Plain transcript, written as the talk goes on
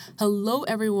Hello,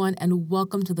 everyone, and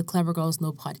welcome to the Clever Girls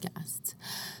Know podcast.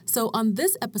 So, on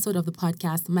this episode of the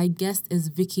podcast, my guest is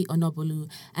Vickii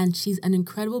Onabolu, and she's an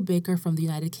incredible baker from the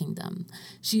United Kingdom.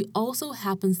 She also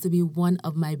happens to be one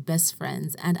of my best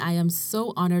friends, and I am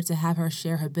so honored to have her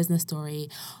share her business story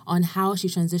on how she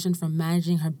transitioned from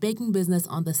managing her baking business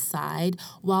on the side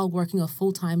while working a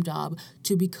full-time job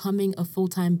to becoming a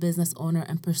full-time business owner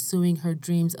and pursuing her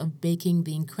dreams of baking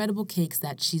the incredible cakes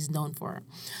that she's known for.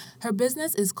 Her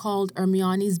business is called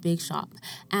Onabolu's Bake Shop,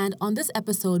 and on this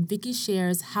episode, Vickii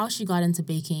shares how she got into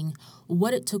baking,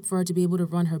 what it took for her to be able to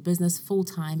run her business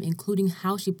full-time, including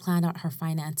how she planned out her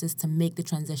finances to make the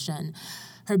transition,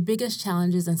 her biggest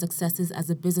challenges and successes as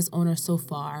a business owner so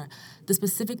far, the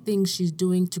specific things she's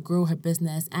doing to grow her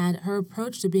business, and her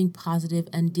approach to being positive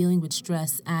and dealing with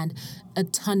stress, and a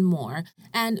ton more.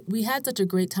 And we had such a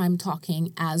great time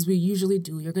talking, as we usually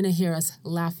do. You're going to hear us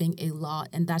laughing a lot,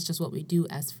 and that's just what we do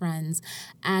as friends.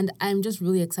 And I'm just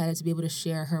really excited to be able to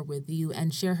share her with you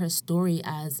and share her story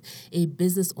as a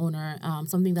business owner,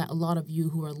 something that a lot of you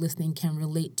who are listening can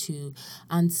relate to.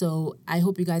 And so I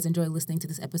hope you guys enjoy listening to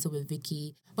this episode with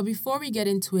Vickii. But before we get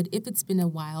into it, if it's been a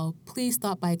while, please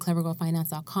stop by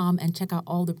clevergirlfinance.com and check out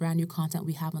all the brand new content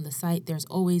we have on the site. There's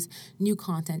always new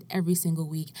content every single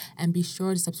week, and be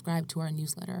sure to subscribe to our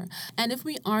newsletter. And if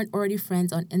we aren't already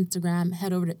friends on Instagram,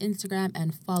 head over to Instagram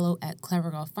and follow at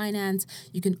clevergirlfinance.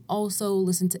 You can also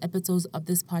listen to episodes of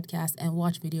this podcast and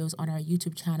watch videos on our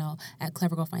YouTube channel at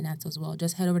clevergirlfinance as well.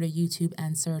 Just head over to YouTube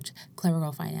and search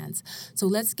clevergirlfinance. So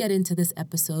let's get into this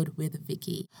episode with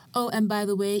Vickii. Oh, and by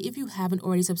the way, if you haven't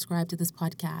already subscribed to this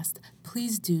podcast,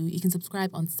 please do. You can subscribe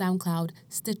on SoundCloud,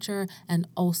 Stitcher, and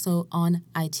also on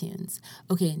iTunes.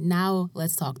 Okay, now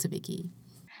let's talk to Vickii.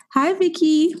 Hi,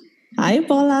 Vickii. Hi,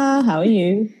 Bola. How are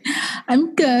you?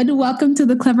 I'm good. Welcome to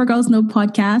the Clever Girls Know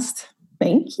podcast.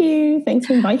 Thank you. Thanks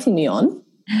for inviting me on.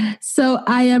 So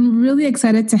I am really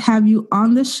excited to have you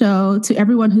on the show. To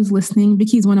everyone who's listening,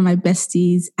 Vickii is one of my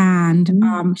besties, and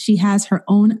she has her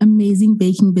own amazing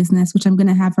baking business, which I'm going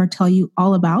to have her tell you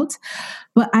all about.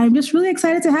 But I'm just really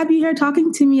excited to have you here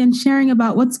talking to me and sharing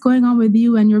about what's going on with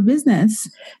you and your business.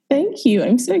 Thank you.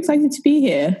 I'm so excited to be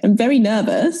here. I'm very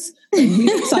nervous. I'm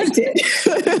really excited.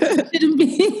 Shouldn't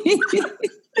be.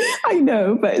 I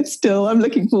know, but still, I'm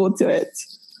looking forward to it.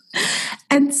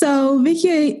 And so,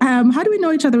 Vickii, how do we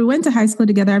know each other? We went to high school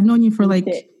together. I've known you for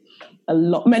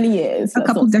many years. A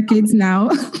couple decades now.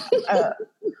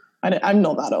 I'm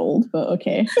not that old, but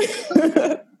okay.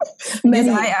 Yes,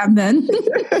 I am then.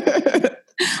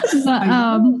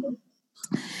 But,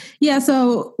 yeah,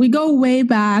 so we go way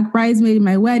back. Bridesmaid in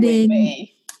my wedding.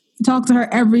 Talk to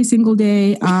her every single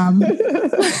day.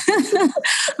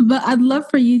 But I'd love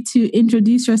for you to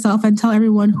introduce yourself and tell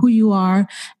everyone who you are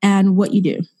and what you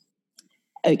do.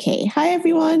 Okay. Hi,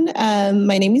 everyone.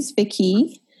 My name is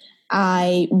Vickii.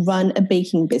 I run a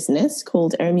baking business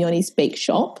called Onabolu's Bake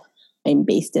Shop. I'm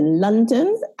based in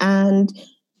London. And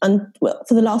for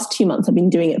the last 2 months, I've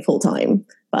been doing it full time.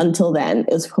 But until then,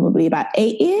 it was probably about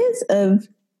 8 years of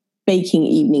baking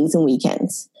evenings and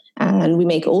weekends. And we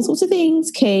make all sorts of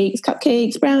things, cakes,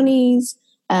 cupcakes, brownies,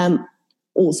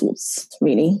 all sorts,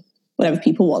 really, whatever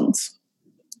people want.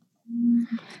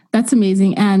 That's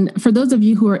amazing. And for those of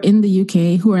you who are in the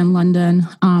UK, who are in London,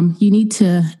 you need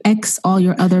to X all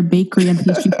your other bakery and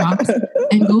pastry shops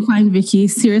and go find Vickii.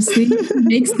 Seriously, she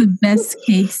makes the best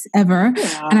cakes ever.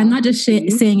 Yeah. And I'm not just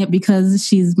saying it because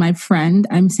she's my friend.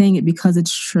 I'm saying it because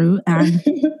it's true. And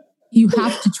you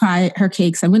have to try her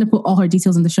cakes. I'm going to put all her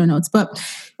details in the show notes. But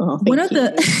one of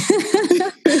the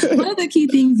key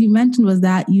things you mentioned was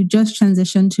that you just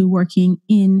transitioned to working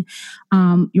in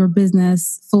your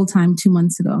business full-time 2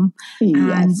 months ago.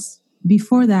 Yes. And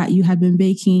before that, you had been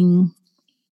baking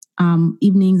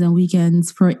evenings and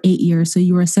weekends for 8 years. So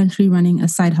you were essentially running a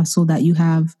side hustle that you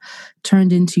have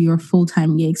turned into your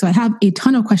full-time gig. So I have a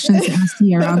ton of questions to ask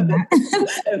you around that.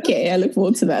 Okay, I look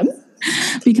forward to them.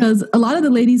 Because a lot of the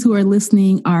ladies who are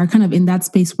listening are kind of in that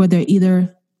space where they're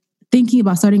either thinking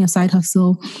about starting a side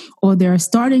hustle or they're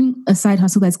starting a side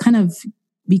hustle that's kind of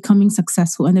becoming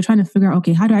successful. And they're trying to figure out,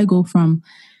 okay, how do I go from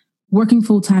working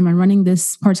full-time and running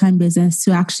this part-time business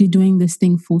to actually doing this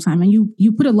thing full-time? And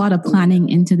you put a lot of planning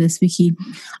into this, Vickii.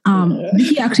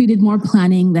 Vickii actually did more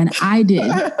planning than I did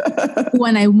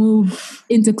when I moved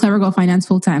into Clever Girl Finance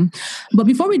full-time. But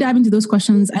before we dive into those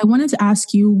questions, I wanted to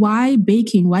ask you, why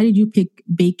baking? Why did you pick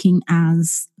baking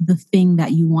as the thing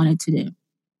that you wanted to do?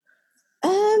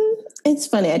 It's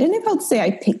funny. I don't know if I'd say I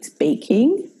picked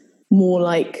baking, more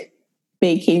like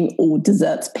baking or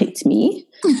desserts picked me.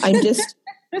 I'm just...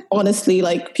 Honestly,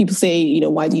 like people say,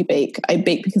 why do you bake? I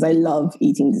bake because I love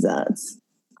eating desserts.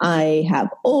 I have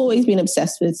always been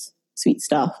obsessed with sweet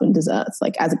stuff and desserts.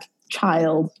 Like as a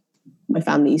child, my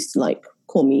family used to like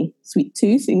call me sweet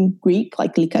tooth in Greek,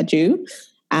 like likaju,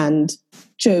 and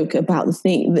joke about the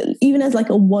thing that even as like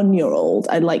a 1-year-old,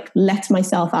 I'd like let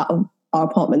myself out of our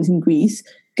apartment in Greece,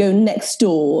 go next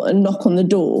door and knock on the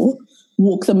door,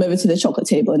 walk them over to the chocolate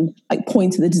table and like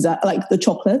point to the dessert, like the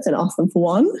chocolates, and ask them for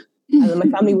one. And then my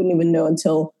family wouldn't even know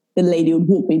until the lady would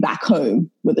walk me back home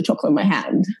with the chocolate in my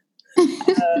hand.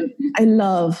 I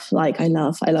love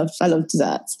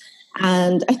desserts.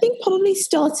 And I think probably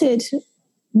started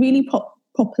really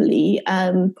properly,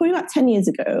 probably about 10 years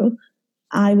ago.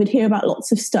 I would hear about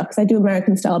lots of stuff because I do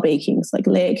American style baking, so like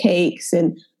layer cakes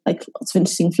and like lots of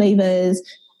interesting flavors.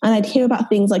 And I'd hear about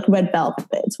things like red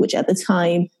velvet, which at the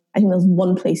time, I think there was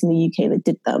one place in the UK that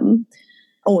did them,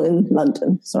 or in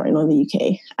London, sorry, not in the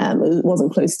UK. It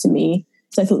wasn't close to me.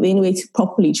 So I thought the only way to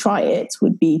properly try it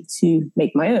would be to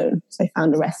make my own. So I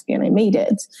found a recipe and I made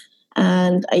it.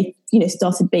 And I,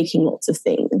 started baking lots of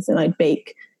things. And I'd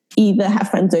bake, either have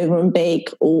friends over and bake,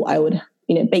 or I would,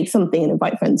 bake something and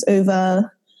invite friends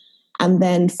over. And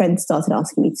then friends started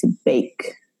asking me to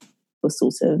bake for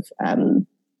sort of,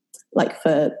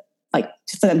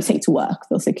 for them to take to work.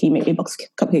 They'll say, can you make me a box of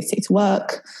cupcakes to take to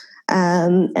work?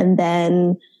 And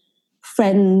then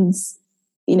friends,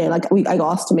 I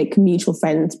got asked to make a mutual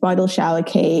friend's bridal shower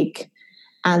cake,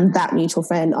 and that mutual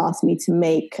friend asked me to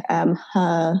make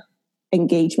her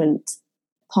engagement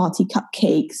party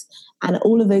cupcakes. And at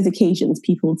all of those occasions,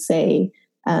 people would say,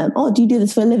 oh, do you do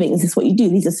this for a living? Is this what you do?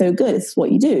 These are so good. Is this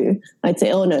what you do? I'd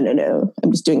say, oh, no.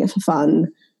 I'm just doing it for fun.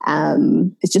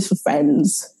 It's just for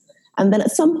friends. And then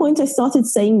at some point I started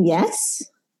saying yes.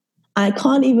 I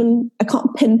can't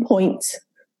pinpoint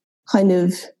kind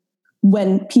of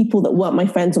when people that weren't my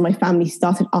friends or my family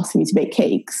started asking me to bake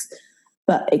cakes,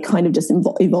 but it kind of just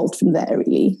evolved from there,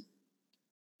 really.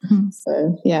 Mm-hmm.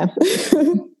 So, yeah.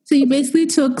 So you basically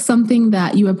took something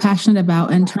that you were passionate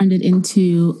about and turned it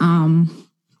into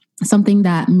something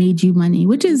that made you money,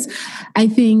 which is, I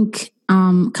think,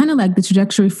 kind of like the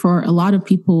trajectory for a lot of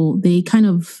people.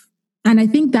 And I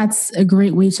think that's a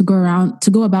great way to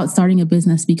go about starting a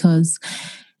business, because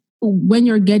when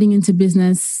you're getting into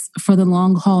business for the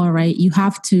long haul, right, you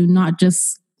have to not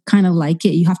just kind of like it,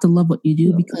 you have to love what you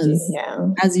do, because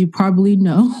as you probably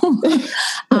know,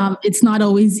 it's not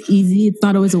always easy. It's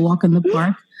not always a walk in the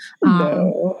park.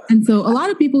 No. And so a lot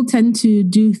of people tend to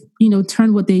do,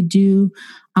 turn what they do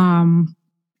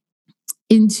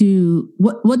into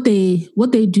what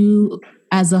they do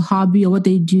as a hobby, or what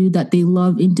they do that they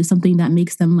love, into something that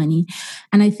makes them money.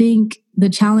 And I think the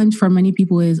challenge for many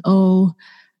people is,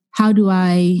 how do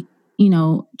I,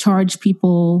 charge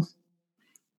people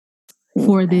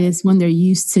for this when they're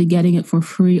used to getting it for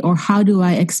free? Or how do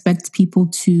I expect people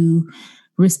to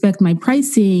respect my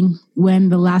pricing when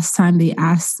the last time they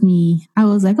asked me, I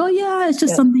was like, oh yeah, it's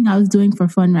just something I was doing for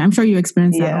fun. I'm sure you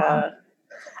experienced that. Yeah.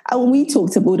 And we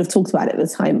would have talked about it at the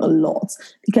time a lot,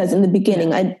 because in the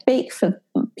beginning I'd bake for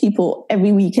people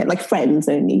every weekend, like friends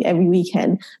only, every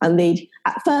weekend. And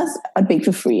at first I'd bake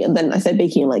for free. And then I started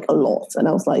baking like a lot. And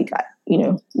I was like,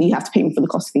 you have to pay me for the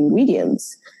cost of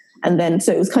ingredients. And then,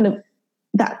 so it was kind of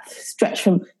that stretch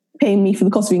from paying me for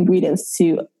the cost of ingredients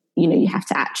to, you have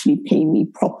to actually pay me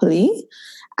properly.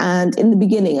 And in the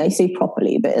beginning, I say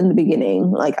properly, but in the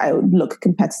beginning, like I would look at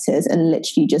competitors and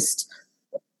literally just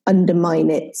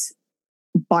undermine it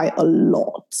by a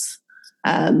lot,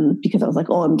 because I was like,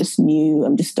 oh, I'm just new,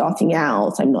 I'm just starting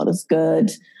out, I'm not as good.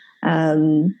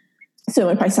 So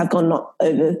my prices have gone up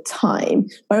over time.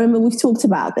 But I remember we've talked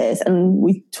about this, and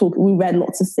we read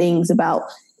lots of things about,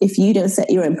 if you don't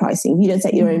set your own pricing, if you don't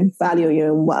set your own value or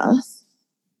your own worth,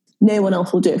 no one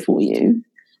else will do it for you.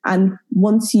 And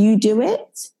once you do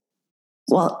it,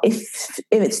 well, if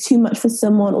it's too much for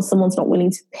someone, or someone's not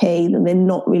willing to pay, then they're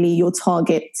not really your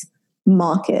target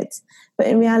market. But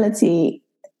in reality,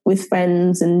 with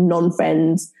friends and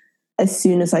non-friends, as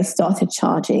soon as I started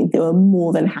charging, they were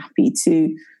more than happy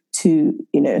to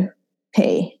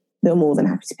pay. They were more than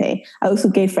happy to pay. I also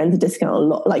gave friends a discount a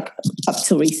lot, like up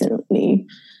till recently.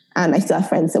 And I still have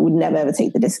friends that would never ever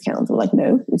take the discount. They're like,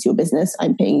 no, it's your business.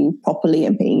 I'm paying you properly.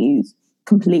 I'm paying you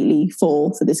completely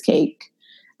for this cake.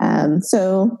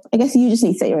 So I guess you just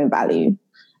need to set your own value,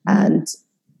 and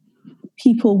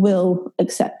people will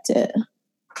accept it,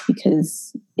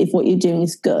 because if what you're doing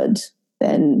is good,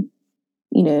 then,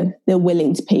 they're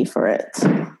willing to pay for it.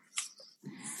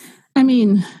 I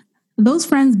mean, those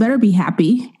friends better be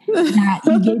happy that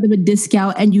you gave them a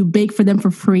discount and you bake for them for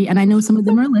free. And I know some of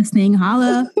them are listening.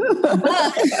 Holla.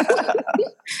 But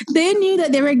they knew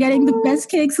that they were getting the best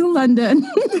cakes in London.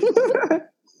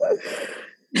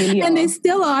 Really and are. they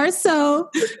still are. So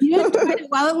you enjoyed it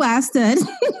while it lasted.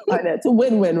 I know, it's a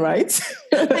win-win, right?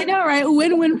 I know, right?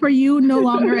 Win-win for you, no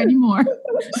longer anymore.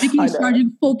 Vickie's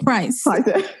charging full price. I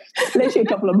know. Literally a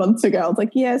couple of months ago, I was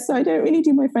like, yes, I don't really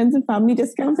do my friends and family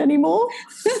discounts anymore.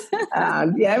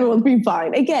 Yeah, everyone's been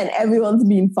fine. Again, everyone's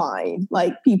been fine.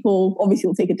 Like, people obviously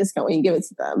will take a discount when you give it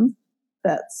to them.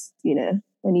 But,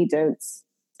 when you don't,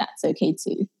 that's okay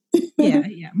too. Yeah.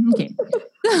 Okay.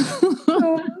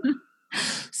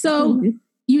 So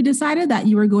you decided that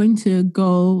you were going to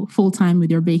go full-time with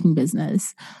your baking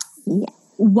business. Yeah.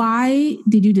 Why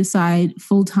did you decide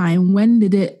full-time? When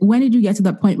did you get to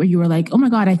that point where you were like, oh my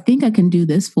God, I think I can do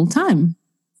this full-time?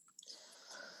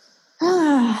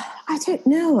 I don't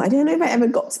know. I don't know if I ever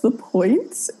got to the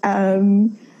point.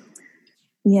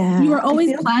 Yeah. You were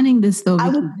always planning this though.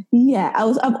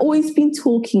 I've always been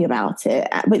talking about it,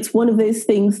 but it's one of those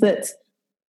things that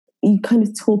you kind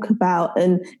of talk about,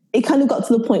 and it kind of got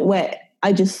to the point where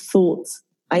I just thought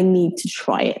I need to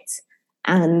try it.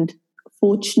 And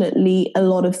fortunately, a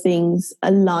lot of things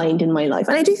aligned in my life.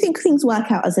 And I do think things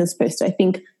work out as they're supposed to. I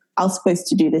think I was supposed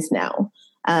to do this now.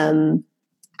 And,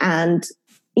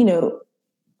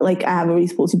 like, I have a really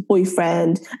supportive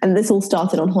boyfriend, and this all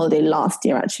started on holiday last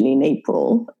year, actually, in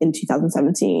April in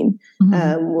 2017. We're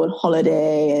on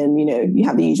holiday, and, you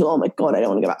have the usual, oh my God, I don't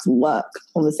want to go back to work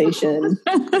conversation.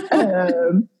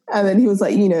 And then he was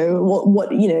like,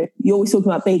 what, you always talk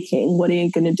about baking. When are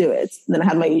you going to do it? And then I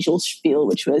had my usual spiel,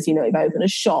 which was, if I open a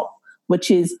shop,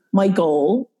 which is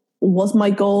was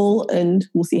my goal, and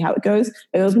we'll see how it goes. If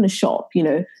I open a shop,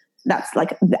 that's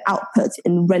like the output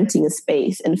in renting a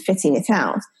space and fitting it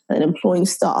out and employing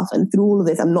staff. And through all of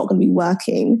this, I'm not going to be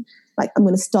working. Like, I'm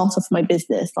going to start off my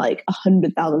business like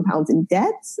 £100,000 in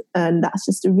debt. And that's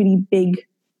just a really big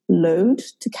load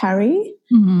to carry.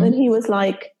 And he was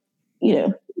like,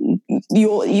 you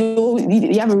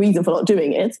have a reason for not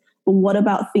doing it, but what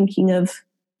about thinking of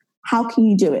how can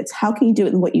you do it? How can you do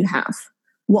it with what you have?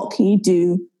 What can you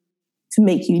do to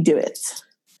make you do it?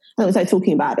 And we started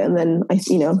talking about it, and then I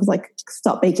was like,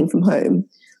 start baking from home.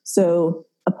 So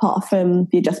apart from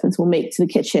the adjustments we'll make to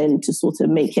the kitchen to sort of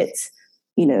make it,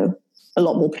 a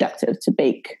lot more productive to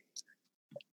bake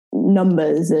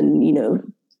numbers and,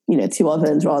 2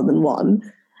 ovens rather than one.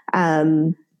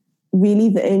 Really,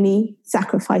 the only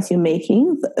sacrifice you're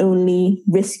making, the only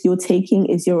risk you're taking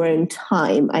is your own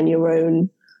time and your own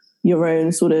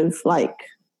sort of like,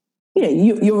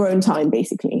 your own time,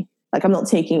 basically. Like, I'm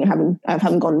not I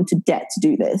haven't gone into debt to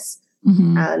do this.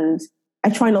 And I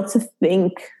try not to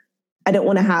think, I don't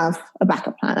want to have a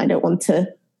backup plan. I don't want to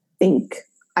think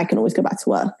I can always go back to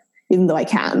work, even though I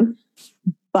can.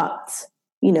 But,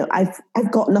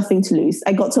 I've got nothing to lose.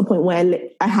 I got to a point where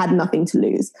I had nothing to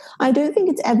lose. I won't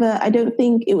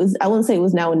say it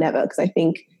was now or never, because I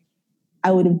think I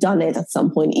would have done it at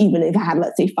some point, even if I had,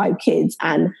 let's say, 5 kids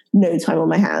and no time on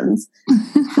my hands.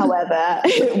 However,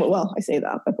 well, I say that,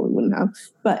 I probably wouldn't have,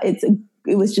 but it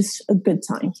was just a good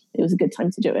time. It was a good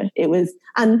time to do it. It was,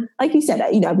 and like you said,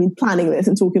 I've been planning this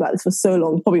and talking about this for so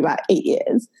long, probably about 8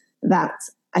 years, that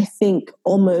I think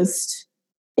almost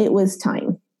it was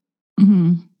time.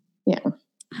 Yeah.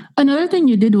 Another thing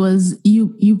you did was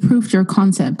you proved your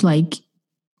concept. Like,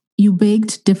 you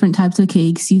baked different types of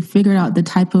cakes. You figured out the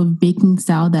type of baking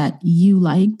style that you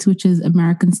liked, which is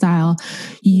American style.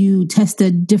 You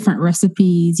tested different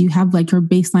recipes. You have like your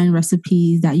baseline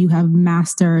recipes that you have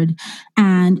mastered,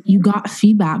 and you got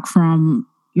feedback from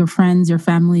your friends, your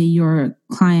family, your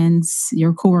clients,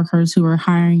 your coworkers who were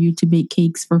hiring you to bake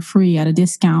cakes for free at a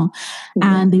discount.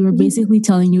 And they were basically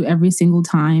telling you every single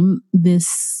time,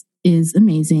 this is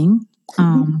amazing.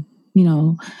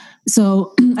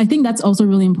 So I think that's also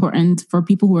really important for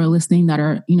people who are listening that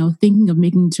are, thinking of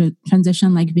making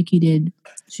transition like Vickii did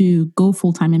to go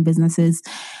full-time in businesses.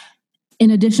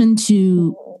 In addition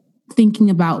to thinking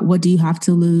about what do you have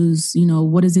to lose,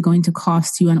 what is it going to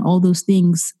cost you and all those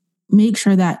things, make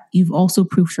sure that you've also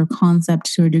proved your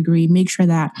concept to a degree. Make sure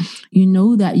that you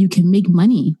know that you can make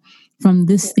money from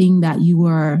this thing that you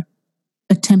are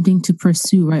attempting to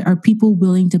pursue, right? Are people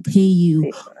willing to pay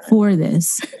you for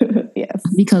this? Yes.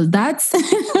 Because that's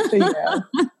that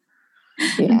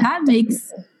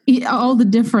makes all the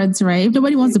difference, right? If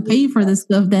nobody wants to pay for this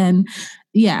stuff, then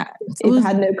yeah. If I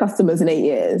had no customers in 8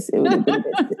 years, it would have been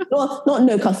well, not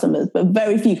no customers, but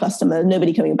very few customers,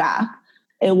 nobody coming back.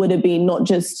 It would have been not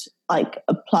just like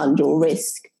a plunge or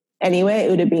risk anyway. It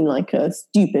would have been like a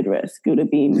stupid risk. It would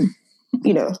have been,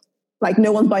 like,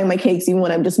 no one's buying my cakes even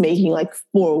when I'm just making like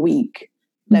 4 a week.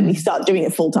 Let me start doing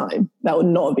it full time. That would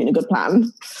not have been a good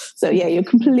plan. So yeah, you're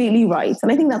completely right.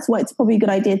 And I think that's why it's probably a good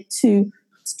idea to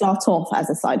start off as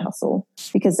a side hustle,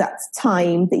 because that's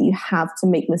time that you have to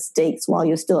make mistakes while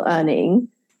you're still earning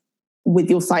with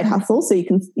your side hustle. So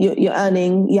you're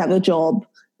earning, you have your job,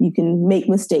 you can make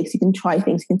mistakes, you can try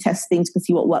things, you can test things, you can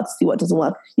see what works, see what doesn't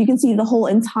work. You can see the whole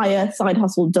entire side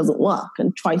hustle doesn't work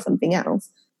and try something else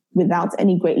without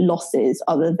any great losses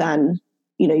other than,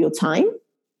 your time,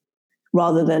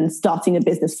 rather than starting a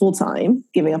business full time,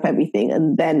 giving up everything,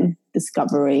 and then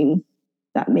discovering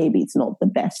that maybe it's not the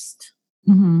best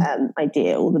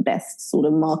idea or the best sort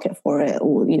of market for it,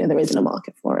 or, there isn't a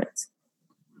market for it.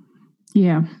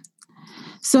 Yeah.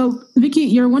 So,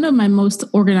 Vickii, you're one of my most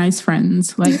organized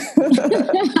friends. Like,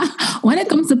 when it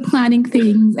comes to planning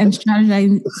things and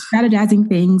strategizing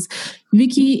things,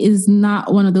 Vickii is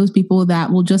not one of those people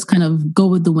that will just kind of go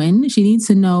with the wind. She needs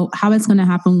to know how it's going to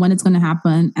happen, when it's going to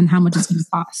happen, and how much it's going to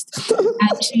cost.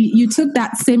 And you took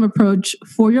that same approach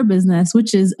for your business,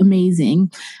 which is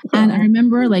amazing. And I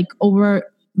remember, like, over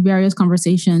various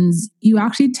conversations, you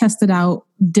actually tested out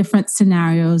different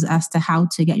scenarios as to how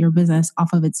to get your business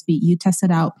off of its feet. You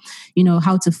tested out,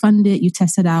 how to fund it. You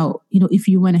tested out, if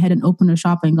you went ahead and opened a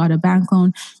shop and got a bank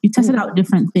loan, you tested out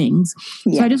different things.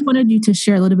 Yeah. So I just wanted you to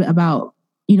share a little bit about,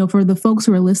 for the folks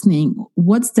who are listening,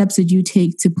 what steps did you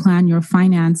take to plan your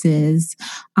finances,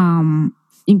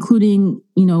 including,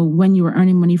 when you were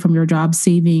earning money from your job,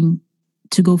 saving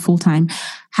to go full time?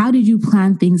 How did you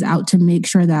plan things out to make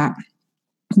sure that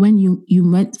when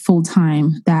you went full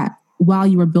time, that while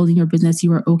you were building your business, you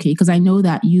were okay? Because I know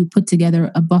that you put together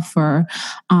a buffer,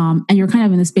 and you're kind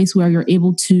of in a space where you're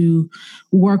able to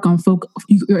work on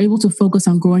you're able to focus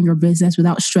on growing your business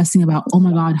without stressing about, oh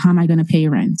my God, how am I going to pay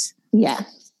rent? Yeah.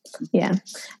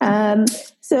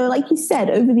 So like you said,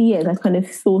 over the years, I've kind of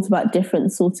thought about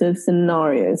different sorts of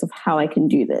scenarios of how I can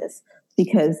do this,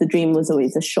 because the dream was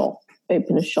always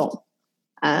open a shop.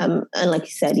 And like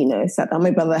you said, sat down,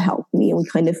 my brother helped me, and we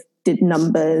kind of did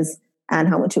numbers and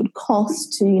how much it would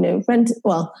cost to, rent.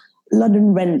 Well,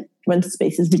 London rental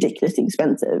space is ridiculously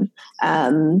expensive.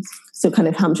 So kind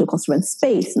of how much it would cost to rent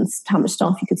space and how much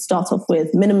staff you could start off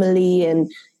with minimally,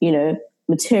 and,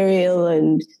 material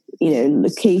and,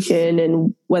 location,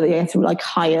 and whether you have to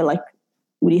hire,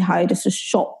 would you hire just a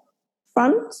shop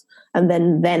front and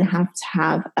then have to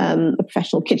have a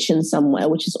professional kitchen somewhere,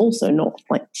 which is also not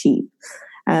quite cheap.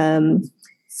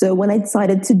 So when I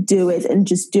decided to do it and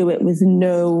just do it with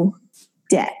no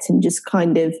debt, and just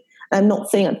kind of, I'm not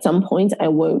saying at some point I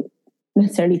won't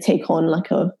necessarily take on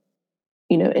a,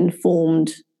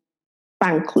 informed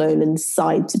bank loan and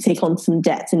decide to take on some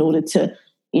debt in order to,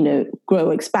 grow,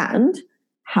 expand.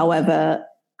 However,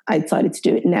 I decided to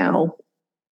do it now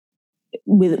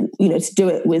with, to do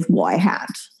it with what I had.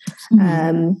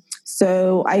 Mm-hmm.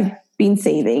 So I've been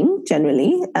saving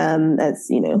generally, as,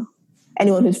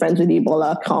 anyone who's friends with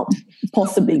Ebola can't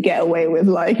possibly get away with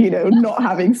not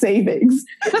having savings.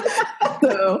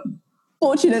 So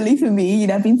fortunately for me,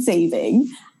 I've been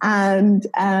saving. And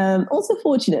also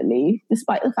fortunately,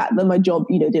 despite the fact that my job,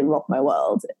 didn't rock my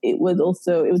world, it was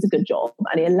a good job.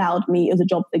 And it was a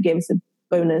job that gave us a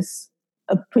bonus,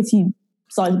 a pretty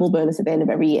sizable bonus at the end of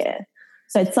every year.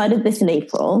 So I decided this in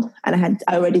April, and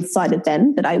I already decided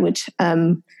then that I would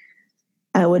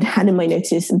hand in my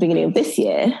notice at the beginning of this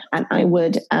year, and I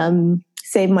would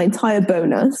save my entire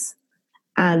bonus,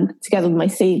 and together with my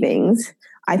savings,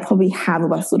 I probably have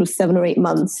about sort of 7 or 8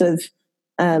 months of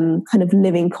kind of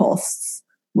living costs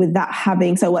with that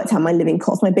having. So I worked out my living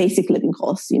costs, my basic living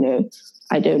costs.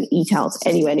 I don't eat out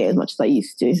anywhere near as much as I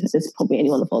used to. As probably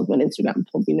anyone that follows me on Instagram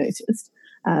probably noticed.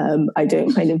 I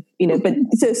don't kind of, but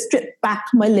so strip back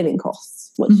my living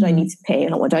costs. What do I need to pay,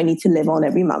 and what do I need to live on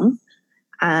every month?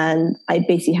 And I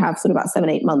basically have sort of about 7,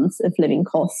 8 months of living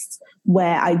costs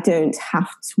where I don't have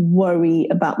to worry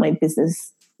about my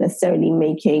business necessarily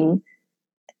making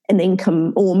an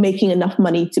income or making enough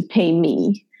money to pay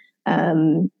me.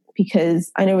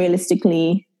 Because I know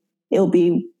realistically it'll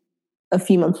be a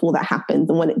few months before that happens.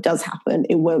 And when it does happen,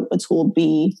 it won't at all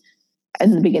be,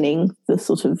 in the beginning, the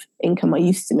sort of income I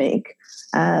used to make.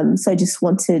 So I just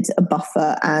wanted a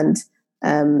buffer and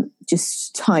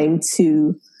just time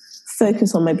to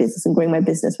focus on my business and growing my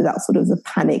business without sort of the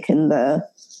panic and the,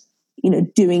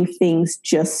 doing things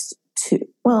just to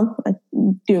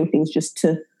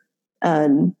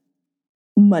earn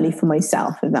money for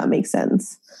myself, if that makes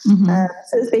sense. Mm-hmm.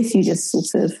 So it's basically just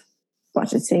sort of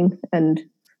budgeting and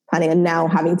planning, and now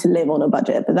having to live on a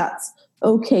budget. But that's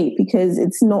okay, because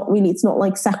it's not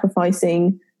like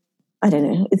sacrificing,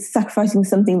 it's sacrificing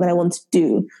something that I want to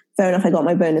do. Fair enough, I got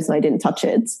my bonus and I didn't touch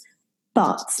it.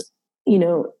 But,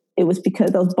 it was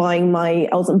because I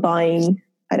wasn't buying,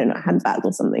 handbags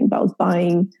or something, but I was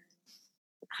buying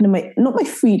not my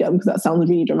freedom, because that sounds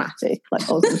really dramatic. Like,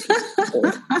 I was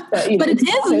but it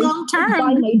is long term. It's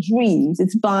buying my dreams.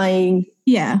 It's buying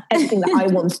everything that I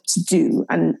want to do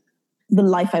and the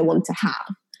life I want to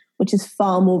have, which is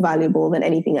far more valuable than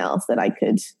anything else that I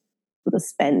could sort of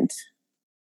spend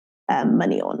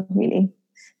money on, really.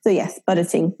 So yes,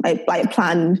 budgeting. I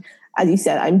planned, as you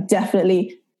said. I'm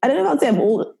definitely, I don't know if I'll say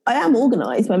I am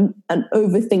organized, but I'm an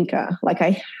overthinker. Like,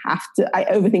 I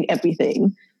overthink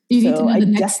everything. You need to know the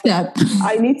next step.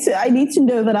 I need to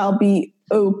know that I'll be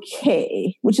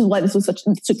okay, which is why it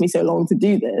took me so long to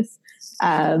do this.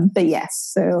 But yes,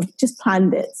 so just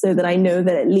planned it so that I know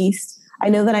that at least I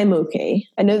know that I'm okay.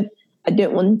 I know I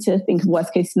don't want to think of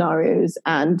worst case scenarios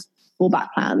and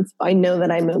fallback plans, but I know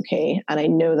that I'm okay, and I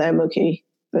know that I'm okay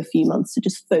for a few months to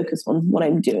just focus on what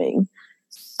I'm doing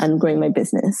and growing my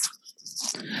business.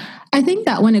 I think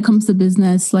that when it comes to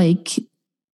business, like,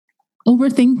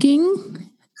 overthinking,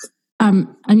 I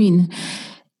mean,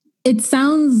 it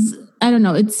sounds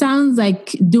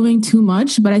like doing too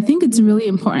much, but I think it's really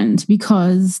important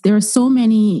because there are so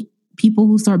many people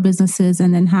who start businesses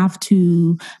and then have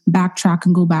to backtrack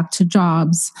and go back to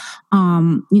jobs.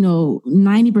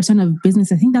 90% of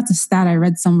business, I think that's a stat I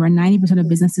read somewhere, 90% of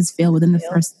businesses fail within the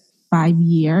first 5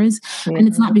 years. Yeah. And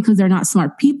it's not because they're not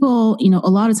smart people. A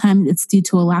lot of times it's due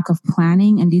to a lack of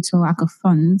planning and due to a lack of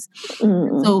funds.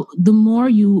 Mm. So the more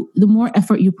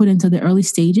effort you put into the early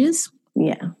stages,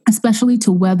 especially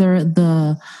to weather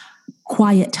the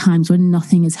quiet times when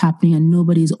nothing is happening and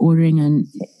nobody's ordering and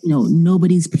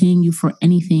nobody's paying you for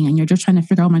anything and you're just trying to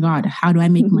figure out, oh my God, how do I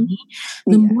make money?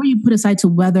 The more you put aside to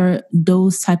weather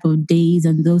those type of days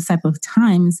and those type of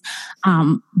times,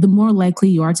 the more likely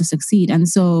you are to succeed. And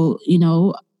so,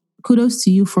 kudos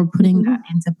to you for putting that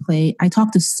into play. I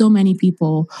talk to so many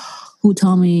people who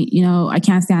tell me, I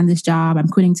can't stand this job. I'm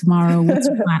quitting tomorrow. What's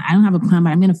your plan? I don't have a plan, but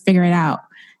I'm going to figure it out.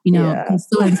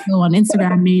 So and so on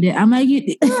Instagram made it. I'm like,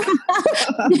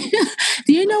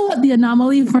 do you know what the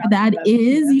anomaly for that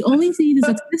is? You only see the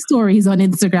success stories on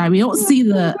Instagram. You don't see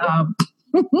the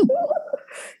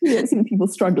you don't see people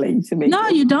struggling to make it. No,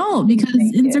 you don't, because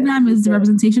Instagram is the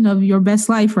representation of your best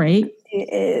life, right? It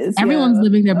is. Everyone's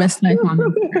living their best life on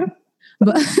Instagram.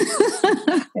 But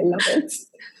I love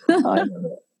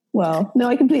it. Well, no,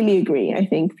 I completely agree. I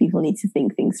think people need to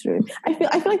think things through. I feel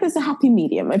like there's a happy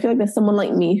medium. I feel like there's someone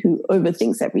like me who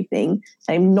overthinks everything.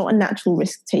 I'm not a natural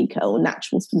risk taker or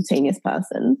natural spontaneous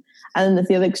person. And then there's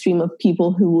the other extreme of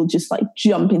people who will just like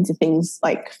jump into things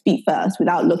like feet first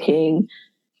without looking.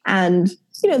 And,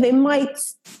 they might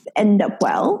end up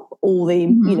well, or they,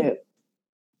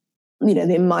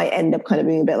 they might end up kind of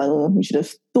being a bit like, oh, we should have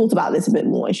thought about this a bit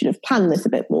more. I should have planned this a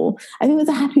bit more. I think there's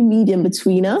a happy medium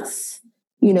between us.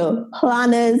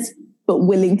 Planners, but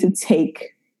willing to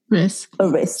take a risk.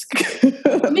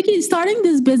 Vickii, starting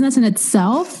this business in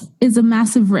itself is a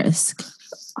massive risk,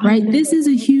 right? This is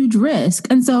a huge risk.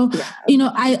 And so,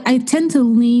 I tend to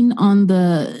lean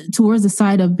towards the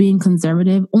side of being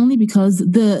conservative only because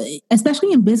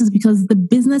especially in business, because the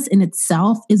business in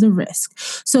itself is a risk.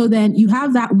 So then you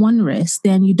have that one risk,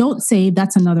 then you don't save,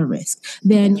 that's another risk.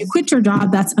 Then you quit your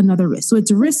job, that's another risk. So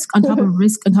it's risk on top of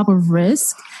risk on top of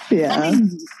risk. Yeah. I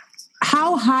mean,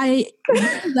 how high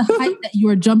is the height that you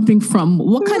are jumping from?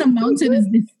 What kind of mountain is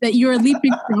this that you're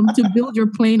leaping from to build your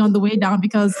plane on the way down?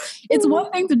 Because it's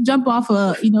one thing to jump off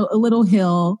a little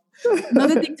hill,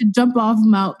 another thing to jump off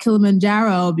Mount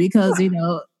Kilimanjaro, because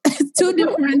it's two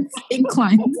different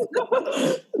inclines.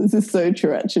 This is so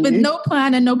true, actually. With no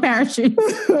plan and no parachute.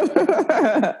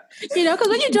 Because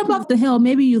when you jump off the hill,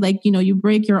 maybe you you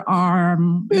break your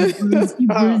arm, you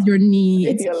bruise your knee.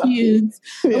 It's cute.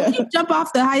 But when you jump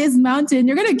off the highest mountain,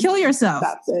 you're going to kill yourself.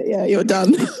 That's it. Yeah, you're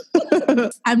done.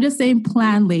 I'm just saying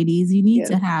plan, ladies. You need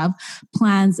to have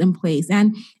plans in place.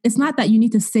 And it's not that you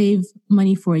need to save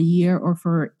money for a year or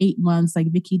for 8 months like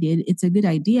Vickii did. It's a good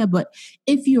idea. But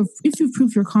if you've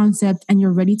proved your concept and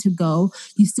you're ready to go,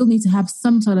 you still need to have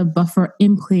some sort of buffer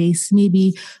in place,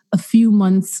 maybe a few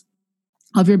months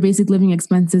of your basic living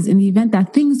expenses in the event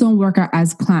that things don't work out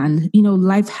as planned.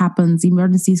 Life happens,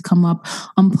 emergencies come up,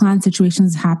 unplanned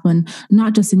situations happen,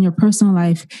 not just in your personal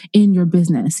life, in your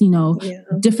business.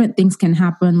 Different things can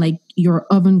happen, like your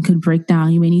oven could break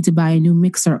down. You may need to buy a new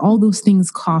mixer. All those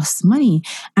things cost money.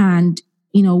 And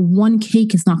one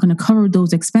cake is not going to cover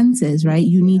those expenses, right?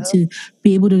 You need to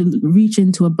be able to reach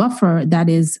into a buffer that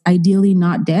is ideally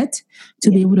not debt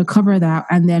to be able to cover that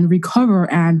and then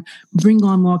recover and bring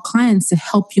on more clients to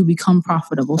help you become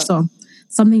profitable. So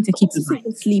something to keep in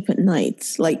mind. Sleep at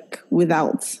night, like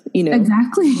without,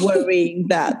 exactly worrying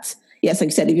that, yes, like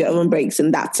you said, if your oven breaks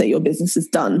and that's it, your business is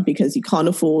done because you can't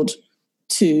afford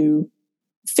to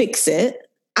fix it.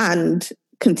 and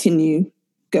continue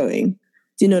going.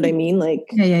 Do you know what I mean? Like,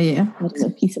 Yeah. I don't know,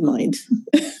 peace of mind.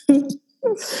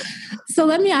 So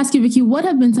let me ask you, Vickii, what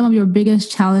have been some of your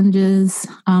biggest challenges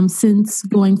since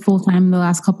going full-time in the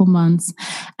last couple months,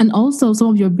 and also some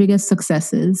of your biggest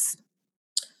successes?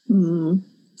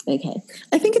 Okay.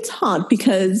 I think it's hard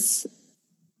because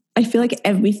I feel like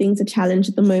everything's a challenge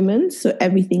at the moment. So I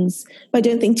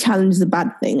don't think challenge is a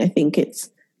bad thing. I think it's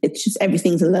just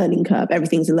everything's a learning curve.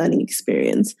 Everything's a learning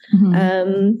experience.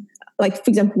 Like,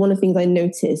 for example, one of the things I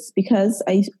noticed, because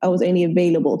I was only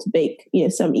available to bake,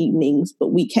 some evenings, but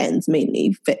weekends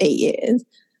mainly for 8 years.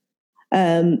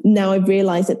 Now I've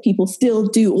realized that people still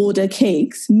do order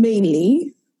cakes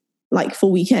mainly like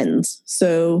for weekends.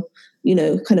 So,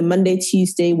 kind of Monday,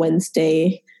 Tuesday,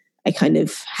 Wednesday, I kind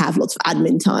of have lots of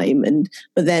admin time.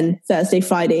 But then Thursday,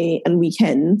 Friday and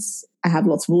weekends, I have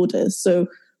lots of orders. So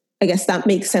I guess that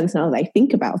makes sense now that I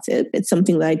think about it. It's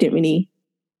something that I didn't really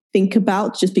think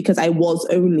about just because I was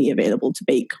only available to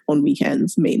bake on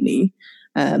weekends mainly.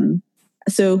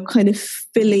 So kind of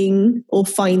filling or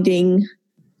finding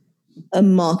a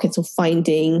market or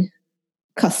finding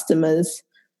customers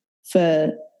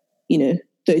for,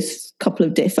 those couple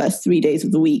of first 3 days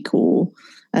of the week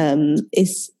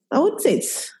I would say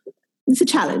it's a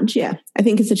challenge. Yeah, I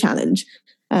think it's a challenge.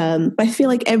 But I feel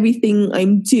like everything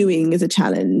I'm doing is a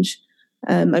challenge.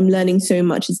 I'm learning so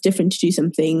much. It's different to do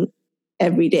something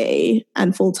every day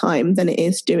and full time than it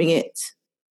is doing it,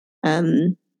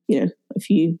 a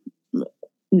few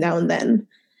now and then.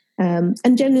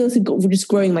 And generally also just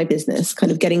growing my business,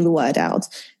 kind of getting the word out,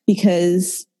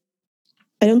 because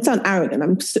I don't sound arrogant.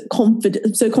 I'm so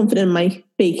confident in my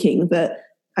baking that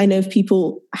I know if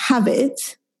people have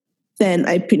it, then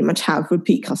I pretty much have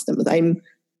repeat customers. I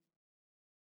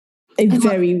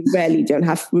very rarely don't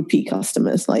have repeat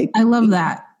customers. Like, I love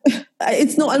that.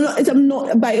 I'm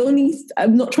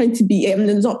not trying to be,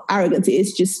 it's not arrogant. It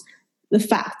is just the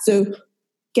fact. So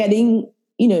getting,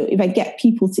 if I get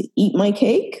people to eat my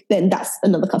cake, then that's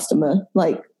another customer,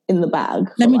 like, in the bag.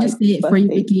 Let me just say it for you,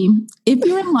 Vickii. If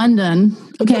you're in London,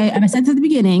 okay, and I said at the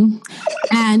beginning,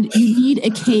 and you need a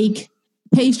cake,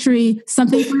 pastry,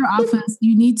 something for your office,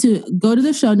 you need to go to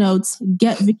the show notes,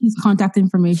 get Vickii's contact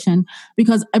information,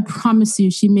 because I promise you,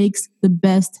 she makes the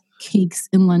best cakes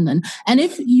in London. And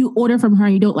if you order from her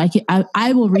and you don't like it,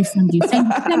 I will refund you. Send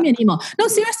me an email. No,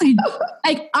 seriously.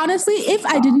 Like, honestly, if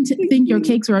I didn't think your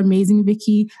cakes were amazing,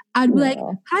 Vickii, I'd be like,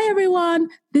 hi, everyone.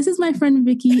 This is my friend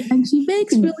Vickii, and she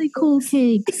bakes really cool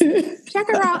cakes. Check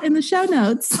her out in the show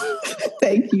notes.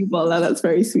 Thank you, Bola. That's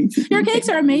very sweet. Your cakes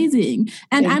are amazing.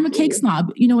 And I'm a cake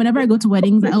snob. Whenever I go to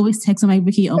weddings, I always text my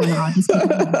Vickii, oh my God, this cake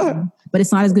is amazing, but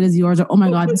it's not as good as yours. Or, oh my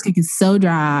God, this cake is so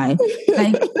dry.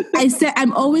 Like,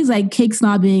 I'm always like cake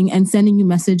snobbing and sending you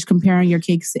message comparing your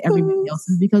cakes to everybody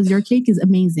else's, because your cake is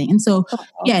amazing. And so,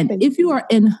 again, if you are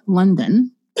in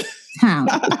London town,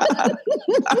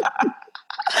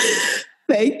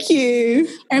 thank you.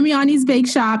 Ermioni's Bake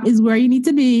Shop is where you need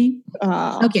to be.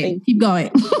 Okay, keep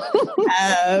going.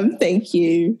 Thank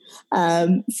you.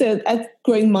 So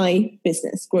growing my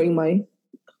business, growing my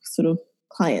sort of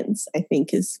clients, I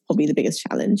think is probably the biggest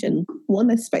challenge, and one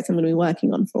I suspect I'm going to be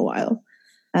working on for a while.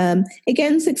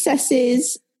 Again,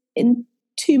 successes in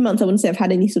 2 months, I wouldn't say I've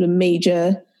had any sort of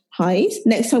major highs.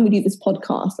 Next time we do this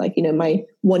podcast, like, my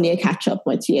 1 year catch up,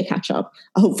 my 2 year catch up,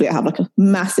 hopefully I have like a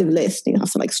massive list. I have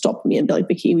to like stop me and be like,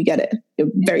 Vickii, we get it. You're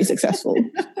very successful.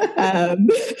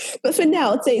 But for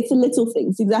now, I'd say it's the little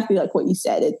things, exactly like what you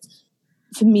said. It's,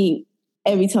 for me,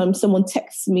 every time someone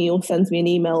texts me or sends me an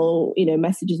email or,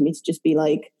 messages me to just be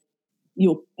like,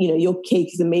 your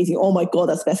cake is amazing. Oh my God,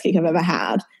 that's the best cake I've ever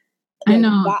had. I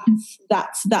know.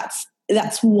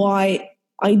 That's why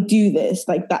I do this.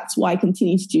 Like, that's why I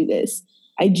continue to do this.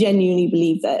 I genuinely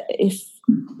believe that if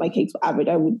my cakes were average,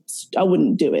 I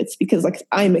wouldn't do it, because like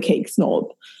I'm a cake snob,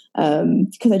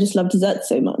 because I just love dessert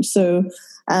so much. So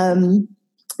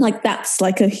like that's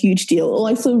like a huge deal.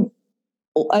 I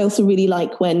also really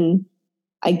like when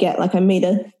I get, like, I made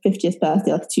a 50th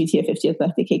birthday, like a 2-tier 50th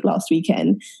birthday cake last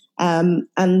weekend, and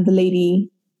the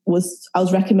lady I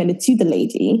was recommended to the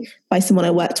lady by someone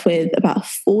I worked with about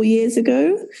 4 years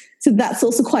ago. So that's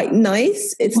also quite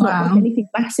nice. It's not like anything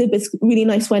massive. It's really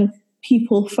nice when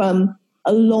people from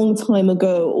a long time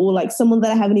ago, or like someone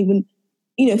that I haven't even,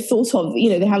 thought of,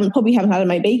 they probably haven't had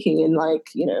my baking in like,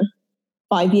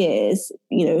 5 years,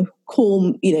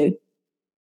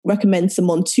 recommend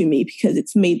someone to me because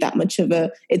it's made that much of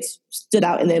it's stood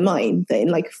out in their mind that in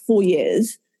like 4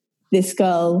 years, this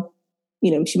girl,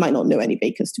 she might not know any other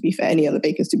bakers to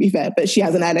be fair, but she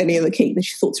hasn't had any other cake that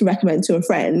she thought to recommend to a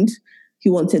friend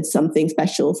who wanted something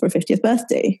special for a 50th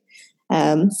birthday.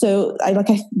 So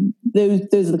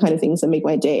those are the kind of things that make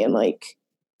my day and like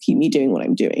keep me doing what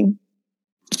I'm doing.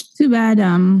 Too bad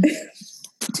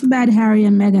Harry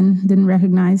and Meghan didn't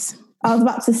recognize. I was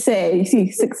about to say, you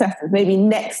see, successes. Maybe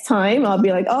next time I'll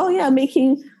be like, oh yeah,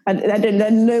 there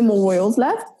are no more royals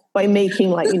left by making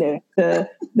like,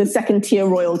 the second tier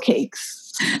royal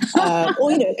cakes. Or, I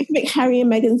can make Harry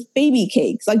and Meghan's baby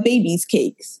cakes, like babies'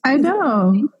 cakes. I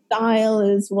know. Style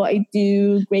is what I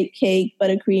do. Great cake,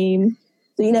 buttercream.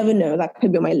 So you never know. That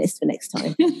could be on my list for next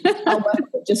time. I'll work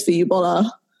it just for you,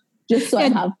 Bola. Just so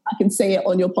I can say it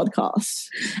on your podcast.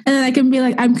 And then I can be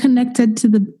like, I'm connected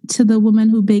to the woman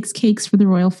who bakes cakes for the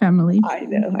royal family. I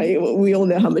know. We all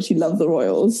know how much you love the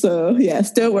royals. So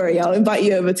yes, don't worry. I'll invite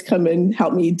you over to come and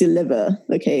help me deliver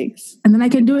the cakes. And then I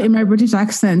can do it in my British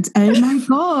accent. Oh my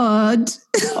God.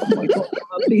 Oh my God.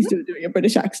 Please do it in your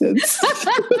British accent.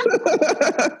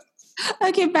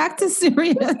 Okay, back to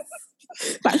serious.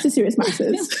 Back to serious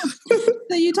matters.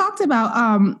 So you talked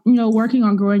about, working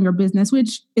on growing your business,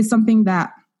 which is something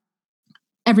that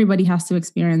everybody has to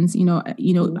experience.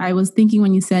 I was thinking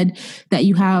when you said that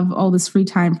you have all this free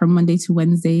time from Monday to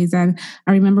Wednesdays. And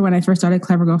I remember when I first started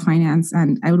Clever Girl Finance,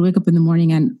 and I would wake up in the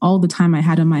morning and all the time I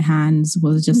had on my hands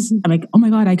was just I'm like, oh my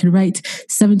God, I could write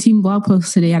 17 blog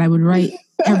posts today. And I would write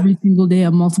every single day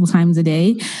or multiple times a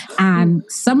day. And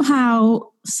somehow,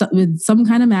 with some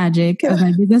kind of magic, as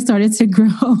my business started to grow,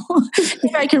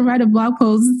 if I can write a blog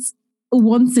post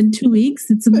once in 2 weeks,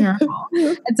 it's a miracle.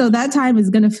 And so that time is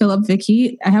going to fill up,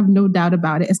 Vickii. I have no doubt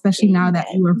about it, especially now that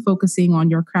you are focusing on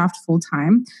your craft full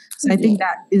time. So I think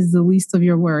that is the least of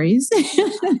your worries.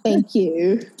 Thank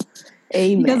you.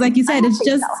 Amen. Because like you said, it's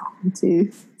just...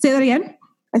 Say that again?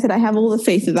 I said I have all the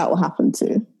faith that will happen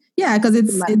too. Yeah, because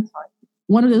it's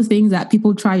one of those things that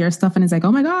people try your stuff and it's like,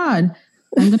 oh my God,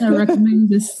 I'm going to recommend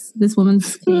this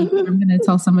woman's cake. I'm going to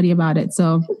tell somebody about it.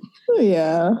 So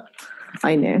yeah,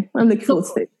 I know. I'm looking forward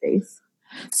to those days.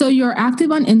 So you're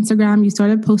active on Instagram. You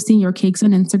started posting your cakes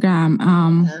on Instagram.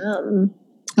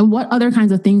 And what other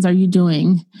kinds of things are you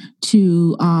doing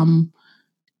to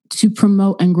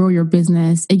promote and grow your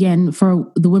business? Again,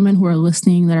 for the women who are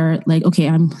listening that are like, okay,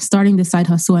 I'm starting this side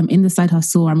hustle. I'm in the side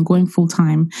hustle. I'm going full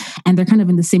time. And they're kind of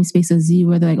in the same space as you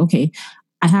where they're like, okay,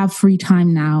 I have free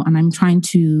time now and I'm trying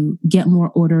to get more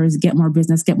orders, get more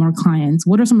business, get more clients.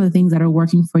 What are some of the things that are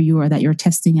working for you or that you're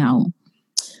testing out?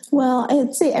 Well,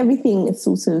 I'd say everything is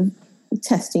sort of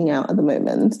testing out at the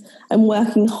moment. I'm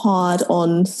working hard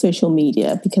on social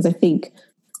media because I think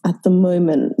at the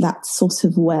moment that's sort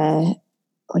of where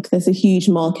like there's a huge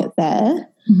market there.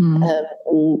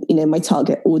 My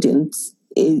target audience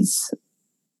is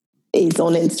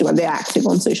on Instagram. They're active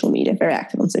on social media, very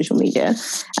active on social media.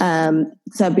 So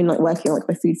I've been like working on like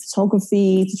my food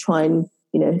photography to try and,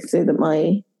 so that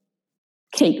my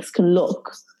cakes can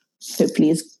look hopefully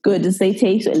as good as they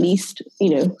taste, or at least,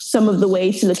 some of the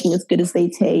way to looking as good as they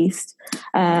taste.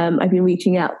 I've been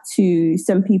reaching out to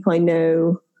some people I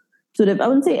know, sort of, I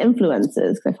wouldn't say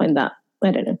influencers, because I find that,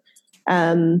 I don't know.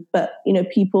 But,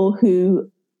 people who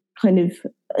kind of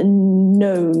are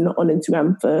known on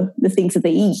Instagram for the things that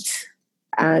they eat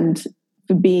and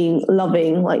for being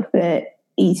loving, like their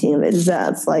eating and their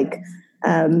desserts. Like,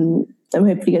 I'm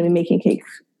hopefully going to be making a cake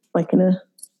like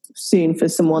soon for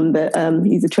someone that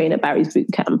he's a trainer at Barry's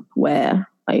Boot Camp, where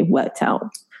I worked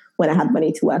out when I had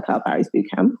money to work out Barry's Boot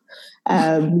Camp.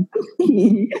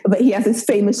 But he has this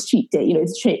famous cheat day.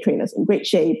 He's a trainer in great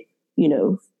shape,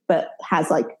 but has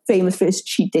like famous for his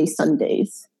cheat day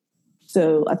Sundays.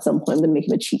 So at some point I'm going to make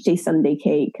him a cheat day Sunday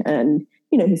cake. And,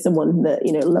 he's someone that,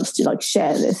 loves to like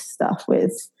share this stuff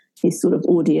with his sort of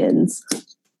audience.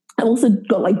 I've also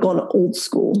gone old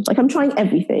school. Like I'm trying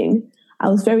everything. I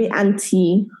was very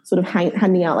anti sort of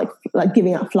handing out like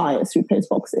giving out flyers through post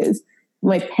boxes.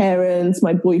 My parents,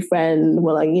 my boyfriend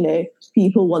were like,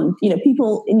 people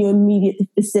in your immediate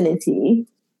vicinity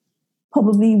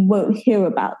probably won't hear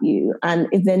about you. And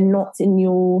if they're not in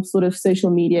your sort of social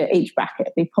media age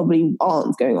bracket, they probably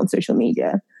aren't going on social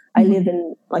media. I live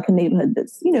in like a neighborhood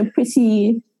that's,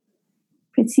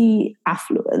 pretty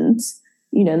affluent,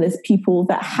 and there's people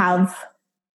that have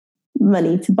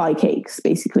money to buy cakes,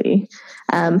 basically.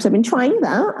 So I've been trying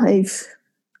that. I've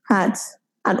had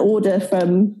an order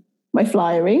from my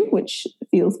flyering, which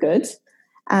feels good.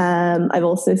 I've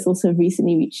also sort of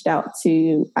recently reached out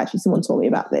to, actually someone told me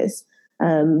about this,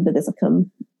 but there's like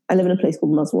I live in a place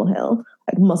called Muswell Hill,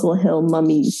 like Muswell Hill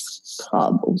Mummies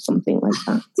Club or something like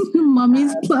that.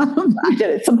 Mummies Club? I don't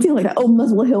know, something like that. Oh,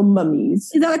 Muswell Hill Mummies.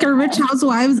 Is that like a Rich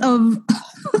Housewives of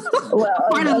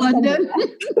part of London?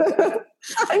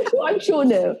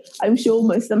 I'm sure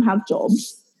most of them have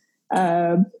jobs.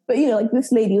 But like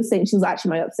this lady was saying, she was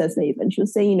actually my upstairs neighbor, and she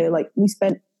was saying, like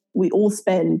we all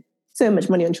spend so much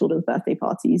money on children's birthday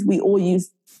parties. We all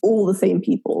use all the same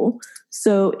people.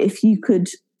 So if you could,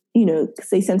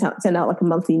 say send out like a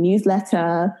monthly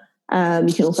newsletter,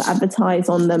 you can also advertise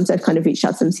on them. So I've kind of reached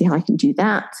out to them to see how I can do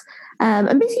that.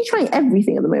 I'm basically trying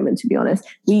everything at the moment, to be honest.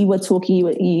 We were talking,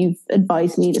 you've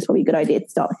advised me it's probably a good idea to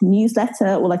start like a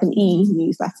newsletter or like an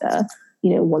e-newsletter,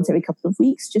 once every couple of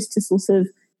weeks, just to sort of,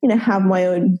 have my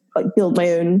own, like build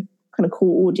my own kind of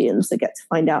core audience that get to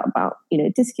find out about,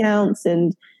 discounts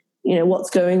and, what's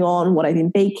going on, what I've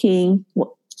been baking, what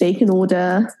they can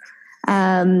order.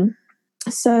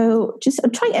 So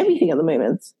I'm trying everything at the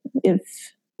moment. If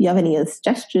you have any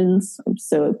suggestions, I'm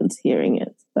so open to hearing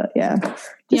it. But yeah,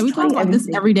 we talk about this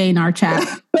every day in our chat.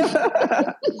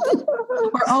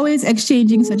 We're always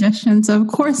exchanging suggestions. So of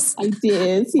course,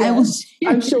 ideas. Yeah.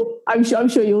 I'm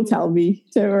sure you'll tell me.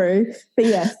 Don't worry. But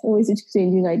yes, always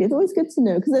exchanging ideas. Always good to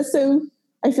know, because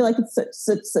I feel like it's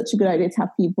such a good idea to have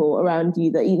people around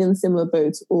you that are either in a similar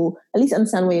boat or at least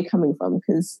understand where you're coming from.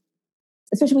 Because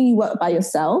especially when you work by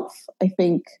yourself, I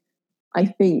think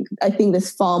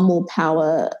there's far more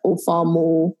power or far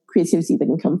more creativity that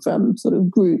can come from sort of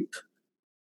group,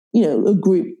 a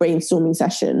group brainstorming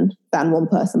session than one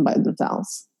person by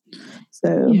themselves.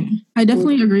 So yeah, I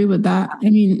definitely agree with that. I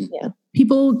mean,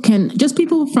 people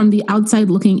from the outside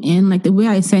looking in, like the way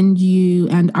I send you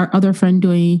and our other friend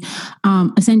doing,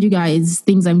 I send you guys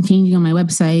things I'm changing on my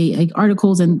website, like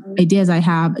articles and ideas I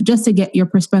have, just to get your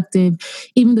perspective,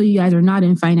 even though you guys are not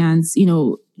in finance,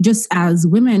 just as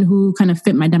women who kind of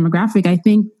fit my demographic. I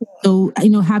think, so,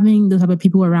 having those type of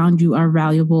people around you are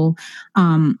valuable.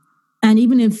 And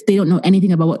even if they don't know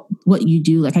anything about what you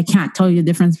do, like I can't tell you the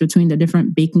difference between the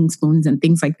different baking spoons and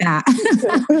things like that.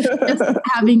 Just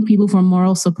having people for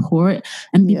moral support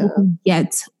and people who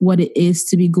get what it is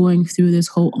to be going through this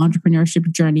whole entrepreneurship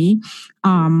journey.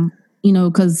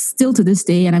 Because still to this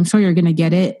day, and I'm sure you're going to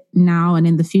get it now and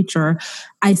in the future,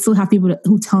 I still have people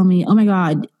who tell me, oh my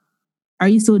God, are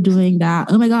you still doing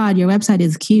that? Oh my God, your website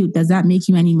is cute. Does that make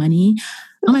you any money?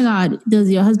 Oh my God, does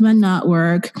your husband not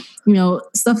work?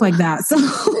 Stuff like that. So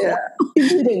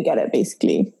people who don't get it,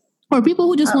 basically. Or people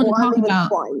who just want to talk about.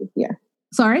 Trying. Yeah.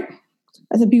 Sorry?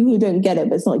 I said people who don't get it,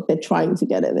 but it's not like they're trying to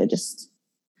get it. They're just.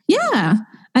 Yeah.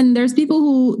 And there's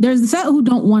there's a set who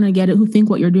don't want to get it, who think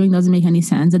what you're doing doesn't make any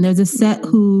sense. And there's a set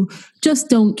who just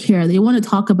don't care. They want to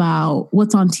talk about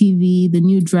what's on TV, the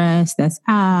new dress that's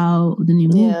out, the new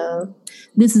movie. Yeah.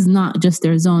 This is not just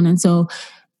their zone. And so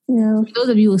for those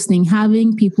of you listening,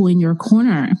 having people in your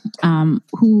corner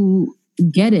who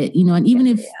get it, and even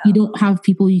if you don't have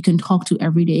people you can talk to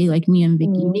every day, like me and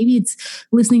Vickii, maybe it's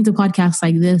listening to podcasts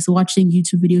like this, watching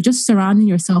YouTube videos, just surrounding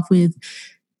yourself with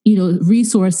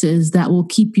resources that will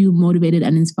keep you motivated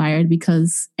and inspired,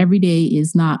 because every day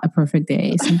is not a perfect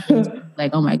day. Sometimes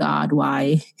like, oh my God,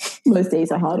 why? Most days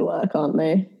are hard work, aren't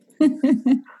they?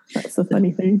 That's the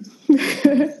funny thing.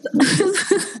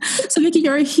 So Vickii,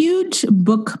 you're a huge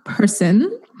book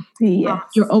person. Yes.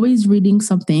 You're always reading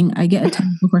something. I get a ton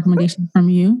of book recommendations from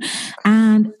you.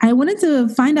 And I wanted to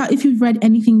find out if you've read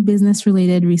anything business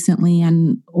related recently,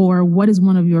 or what is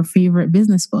one of your favorite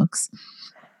business books?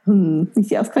 You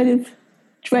see, I was kind of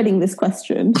dreading this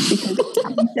question because,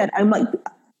 as you said, I'm like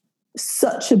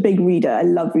such a big reader. I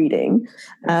love reading,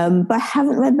 but I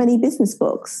haven't read many business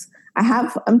books.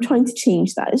 I'm trying to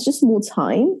change that. It's just more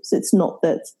time. So it's not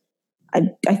that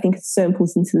I think it's so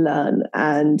important to learn,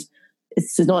 and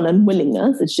it's not an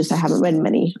unwillingness. It's just I haven't read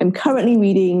many. I'm currently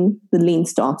reading The Lean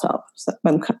Startup. So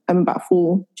I'm about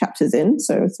 4 chapters in,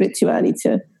 so it's a bit too early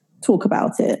to talk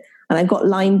about it. And I got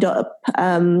lined up.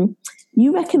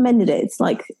 You recommended it. It's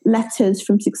like letters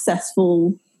from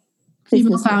successful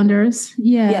female founders.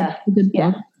 Yeah. Good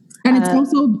book. And it's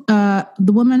also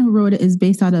the woman who wrote it is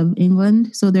based out of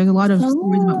England. So there's a lot of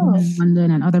stories about women in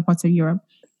London and other parts of Europe.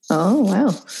 Oh, wow.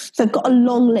 So I've got a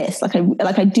long list. Like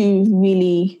I do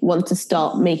really want to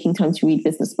start making time to read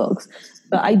business books.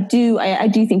 But I do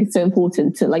think it's so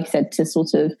important to, like I said, to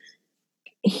sort of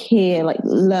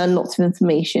learn lots of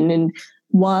information. And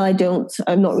while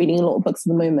I'm not reading a lot of books at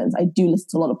the moment, I do listen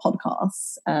to a lot of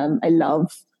podcasts. I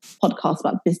love podcasts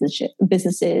about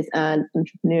businesses and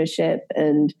entrepreneurship.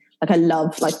 And I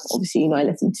love, obviously, I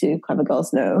listen to Clever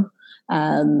Girls Know.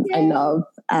 I love,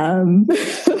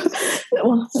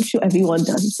 well, I'm sure everyone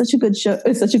does. It's such a good show.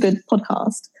 It's such a good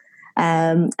podcast.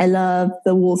 I love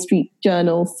the Wall Street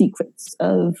Journal Secrets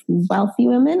of Wealthy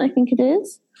Women, I think it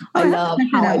is. I love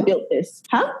how I built this.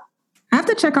 Huh? I have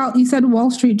to check out, you said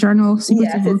Wall Street Journal.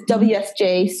 Yes, it's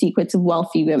WSJ, Secrets of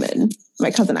Wealthy Women.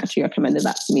 My cousin actually recommended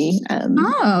that to me.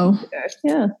 Yeah, it's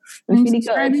really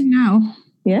good. Now.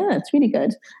 Yeah, it's really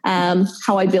good.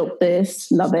 How I Built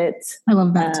This, love it. I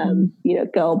love that too.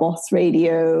 Girl Boss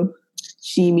Radio,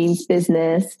 She Means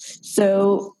Business.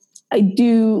 So I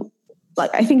do,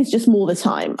 I think it's just more the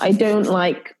time. I don't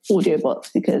like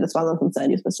audiobooks because as far as I'm concerned,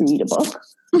 you're supposed to read a book.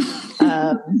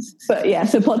 But yeah,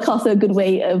 so podcasts are a good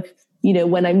way of,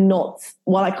 when I'm not,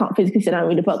 while I can't physically sit down and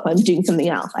read a book, when I'm doing something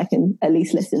else, I can at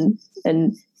least listen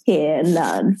and hear and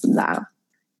learn from that.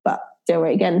 But don't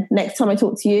worry, again, next time I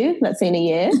talk to you, let's say in a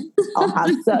year, I'll have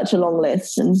such a long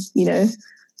list and,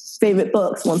 favorite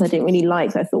books, ones I didn't really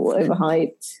like, I thought were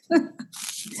overhyped,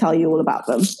 tell you all about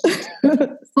them.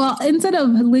 Well, instead of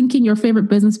linking your favorite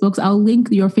business books, I'll link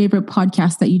your favorite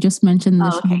podcast that you just mentioned in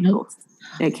the show notes.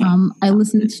 Okay. I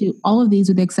listened to all of these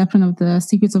with the exception of the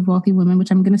Secrets of Wealthy Women,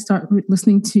 which I'm going to start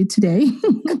listening to today.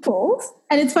 Cool.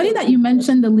 And it's funny that you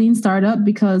mentioned the Lean Startup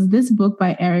because this book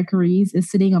by Eric Ries is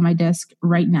sitting on my desk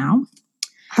right now.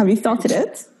 Have you started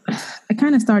it? I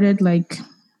kind of started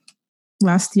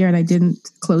last year and I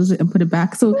didn't close it and put it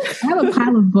back. So I have a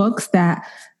pile of books that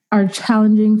are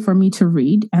challenging for me to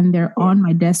read and they're on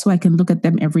my desk so I can look at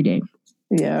them every day.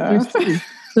 Yeah.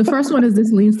 The first one is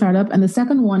this Lean Startup, and the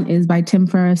second one is by Tim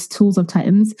Ferriss, Tools of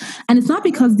Titans. And it's not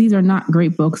because these are not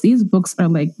great books. These books are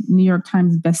New York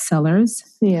Times bestsellers.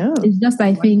 Yeah. It's just,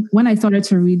 I think, when I started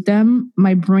to read them,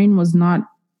 my brain was not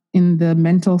in the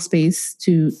mental space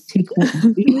to take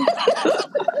over.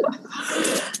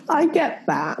 I get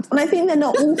that. And I think they're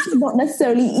not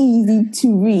necessarily easy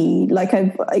to read.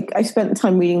 I spent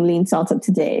time reading Lean Startup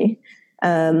today.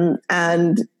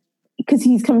 And because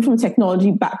he's coming from a technology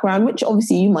background, which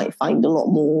obviously you might find a lot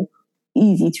more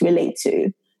easy to relate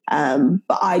to.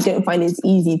 But I don't find it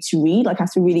easy to read. I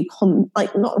have to really,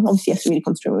 not obviously have to really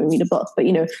concentrate when I read a book, but,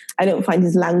 I don't find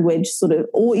his language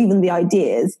or even the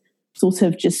ideas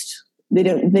just, they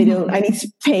don't, I need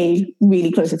to pay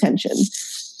really close attention.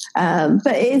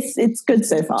 But it's good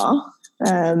so far.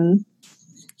 And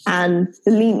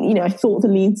the lean, I thought the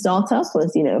Lean Startup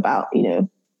was, about,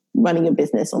 running a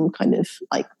business on kind of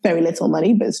very little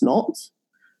money, but it's not.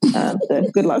 So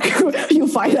good luck. You'll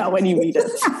find out when you read it.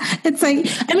 It's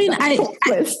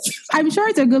I'm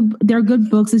sure they're good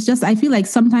books. It's just, I feel like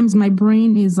sometimes my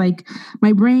brain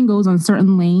goes on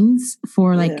certain lanes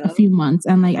for a few months.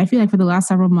 And I feel like for the last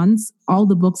several months, all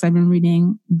the books I've been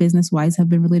reading business wise have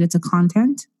been related to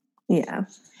content. Yeah.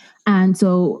 And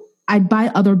so I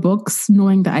buy other books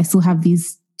knowing that I still have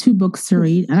these 2 books to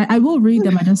read and I will read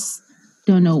them. I just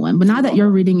don't know when. But now that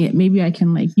you're reading it, maybe I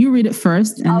can you read it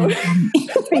first and I'll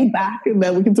read back and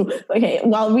then we can talk. Okay,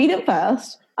 well, I'll read it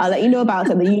first. I'll let you know about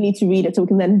it and then you need to read it so we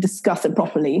can then discuss it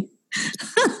properly.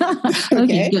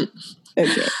 Okay, good.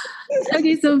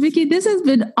 Okay, so Vickii, this has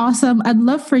been awesome. I'd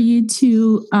love for you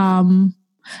to and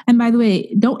by the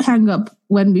way, don't hang up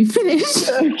when we finish.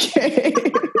 Okay.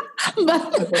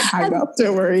 But don't hang up,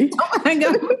 don't worry. Don't hang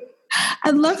up.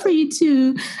 I'd love for you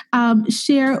to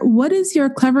share, what is your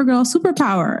clever girl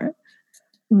superpower?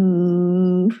 I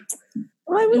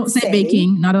would Don't say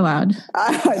baking, not allowed.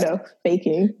 I know,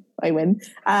 baking, I win.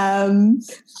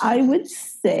 I would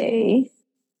say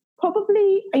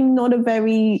probably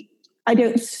I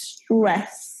don't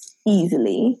stress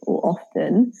easily or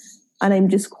often, and I'm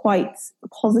just quite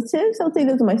positive. So I'll say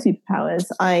those are my superpowers.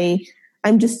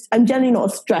 I'm generally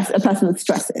not a person that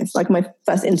stresses. My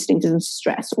first instinct isn't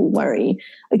stress or worry.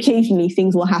 Occasionally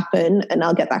things will happen and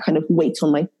I'll get that kind of weight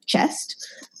on my chest.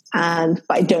 But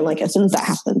I don't as soon as that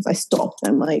happens, I stop.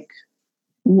 I'm like,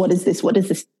 what is this? What is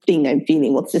this thing I'm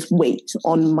feeling? What's this weight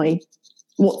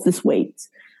what's this weight?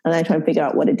 And I try and figure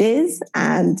out what it is.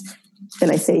 And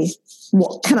then I say,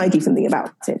 what can I do something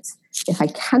about it? If I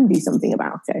can do something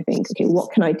about it, I think, okay,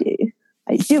 what can I do?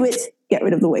 I do it, get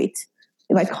rid of the weight.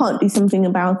 If I can't do something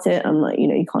about it, I'm like, you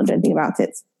can't do anything about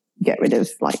it, get rid of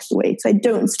the weight. So I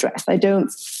don't stress.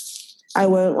 I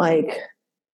won't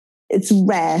it's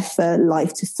rare for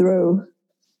life to throw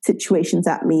situations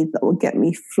at me that will get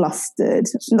me flustered.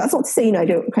 And that's not to say, I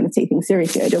don't kind of take things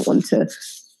seriously. I don't want to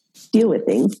deal with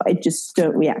things, but I just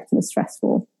don't react in a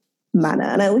stressful manner.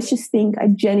 And I always just I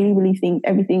genuinely think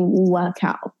everything will work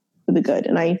out for the good.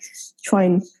 And I try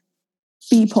and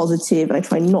be positive and I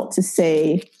try not to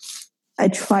say, I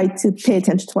try to pay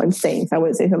attention to what I'm saying. So I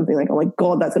won't say something like, oh my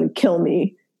God, that's going to kill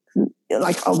me.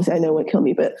 Obviously I know it won't kill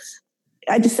me, but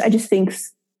I just think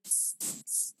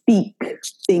speak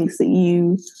things that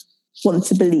you want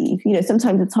to believe.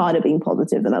 Sometimes it's harder being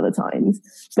positive than other times,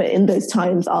 but in those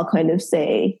times I'll kind of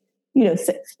say,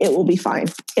 it will be fine.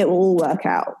 It will all work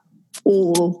out.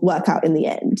 All will work out in the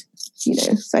end.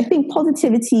 So I think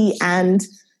positivity and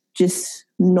just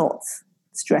not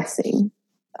stressing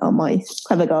are my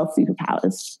clever girl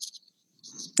superpowers.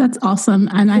 That's awesome.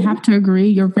 And I have to agree,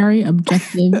 you're very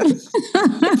objective.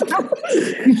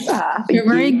 You're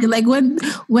very good. Like when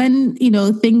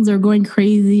things are going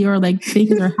crazy or like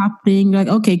things are happening, you're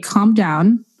like, okay, calm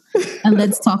down and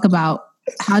let's talk about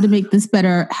how to make this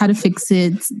better, how to fix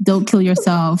it. Don't kill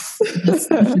yourself. Just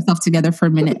put yourself together for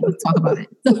a minute. Let's talk about it.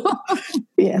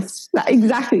 Yes,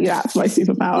 that's my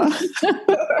superpower.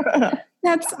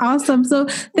 That's awesome. So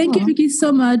thank you, Vickii,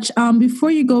 so much.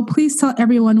 Before you go, please tell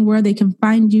everyone where they can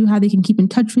find you, how they can keep in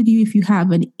touch with you, if you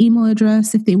have an email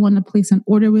address, if they want to place an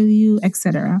order with you,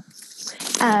 etc.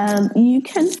 You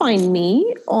can find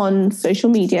me on social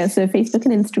media, so Facebook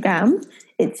and Instagram.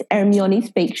 It's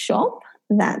Ermionis Bake Shop.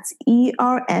 That's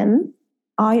ERMIONIS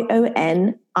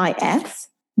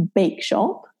Bake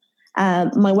Shop.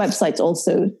 My website's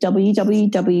also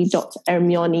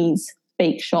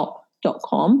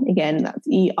www.ermionisbakeshop.com. Again, that's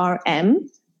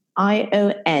ERMIONIS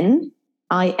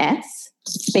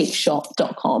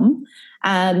bakeshop.com.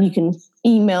 You can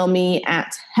email me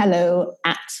at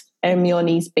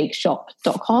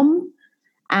hello@ermionisbakeshop.com.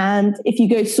 And if you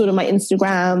go to sort of my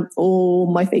Instagram or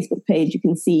my Facebook page, you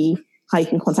can see how you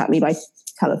can contact me by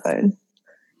telephone.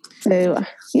 So,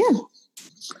 yeah.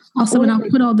 Awesome. And I'll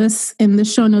put all this in the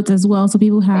show notes as well, so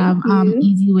people have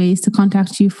easy ways to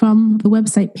contact you from the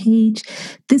website page.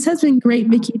 This has been great,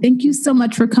 Vickii. Thank you so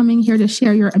much for coming here to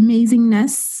share your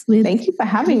amazingness with Thank you for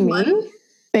having me.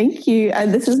 Thank you.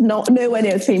 And this is nowhere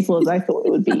near as painful as I thought it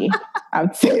would be. I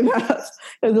would say that.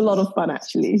 It was a lot of fun,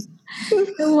 actually.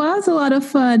 It was a lot of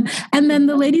fun. And then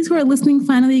the ladies who are listening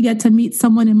finally get to meet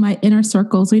someone in my inner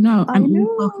circle. So, I'm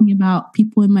talking about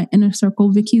people in my inner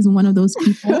circle. Vickii is one of those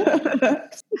people.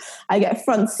 I get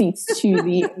front seats to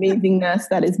the amazingness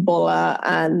that is Bola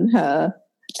and her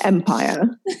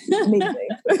empire. Amazing.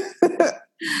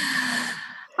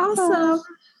 Awesome.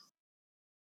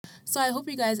 So I hope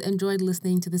you guys enjoyed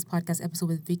listening to this podcast episode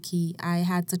with Vickii. I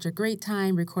had such a great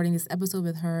time recording this episode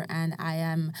with her, and I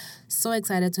am so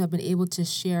excited to have been able to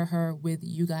share her with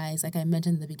you guys, like I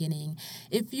mentioned in the beginning.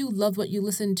 If you love what you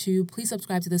listen to, please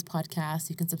subscribe to this podcast.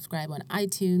 You can subscribe on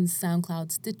iTunes,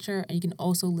 SoundCloud, Stitcher, and you can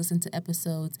also listen to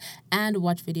episodes and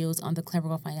watch videos on the Clever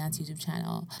Girl Finance YouTube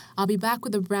channel. I'll be back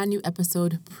with a brand new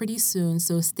episode pretty soon,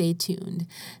 so stay tuned.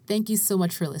 Thank you so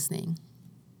much for listening.